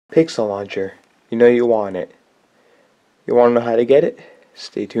Pixel Launcher. You know you want it. You want to know how to get it?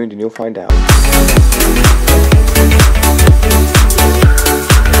 Stay tuned and you'll find out.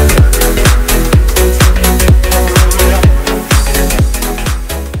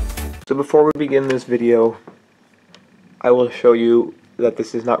 So before we begin this video, I will show you that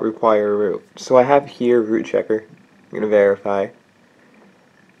this does not require a root. So I have here root checker. I'm going to verify.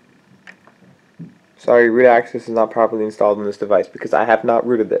 Sorry, root access is not properly installed on this device because I have not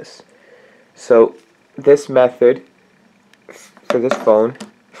rooted this. So this method for this phone,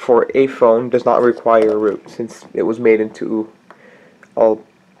 for a phone, does not require a root since it was made into a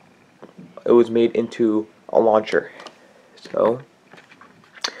launcher. So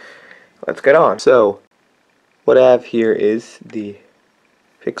let's get on. So what I have here is the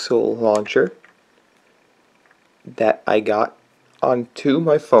Pixel Launcher that I got onto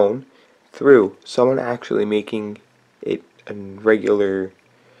my phone through someone actually making it a regular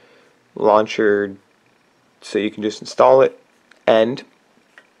launcher, so you can just install it, and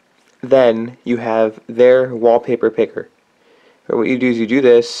then you have their wallpaper picker. So what you do is you do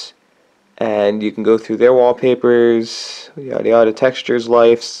this, and you can go through their wallpapers, yada yada, textures,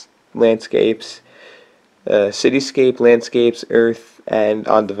 lights, landscapes, cityscape, landscapes, earth, and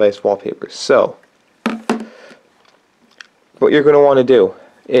on-device wallpapers. So what you're going to want to do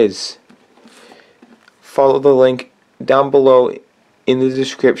is follow the link down below in the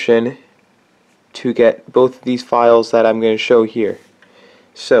description to get both of these files that I'm going to show here.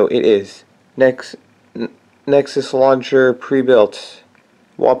 So it is Nexus Launcher pre-built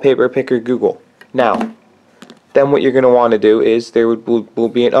wallpaper picker Google. Now then what you're going to want to do is there will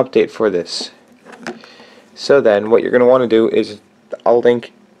be an update for this. So then what you're going to want to do is I'll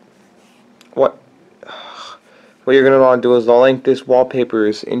link what you're going to want to do is I'll link this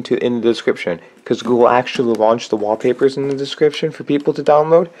wallpapers in the description, because Google actually launched the wallpapers in the description for people to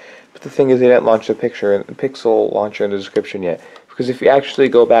download, but the thing is they didn't launch the Pixel Launcher in the description yet. Because if you actually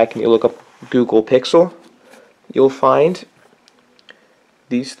go back and you look up Google Pixel, you'll find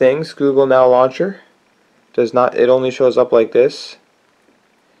these things. Google Now Launcher does not, it only shows up like this,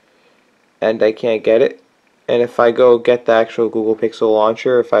 and I can't get it. And if I go get the actual Google Pixel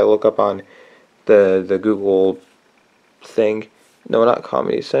Launcher, if I look up on the Google thing, no, not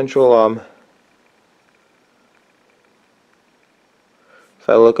Comedy Central, if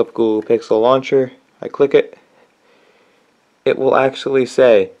I look up Google Pixel Launcher, I click it, it will actually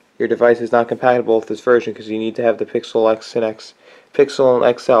say your device is not compatible with this version because you need to have the Pixel X and Pixel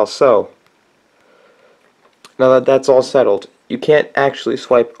and XL. So now that that's all settled, you can't actually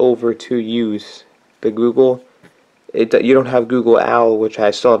swipe over to use the Google. You don't have Google Owl, which I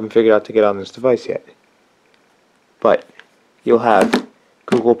still haven't figured out to get on this device yet. But you'll have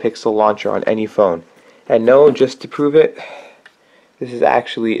Google Pixel Launcher on any phone. And no, just to prove it, this is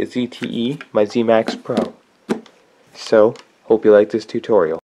actually a ZTE, my Z Max Pro. So, hope you like this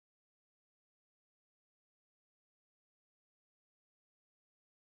tutorial.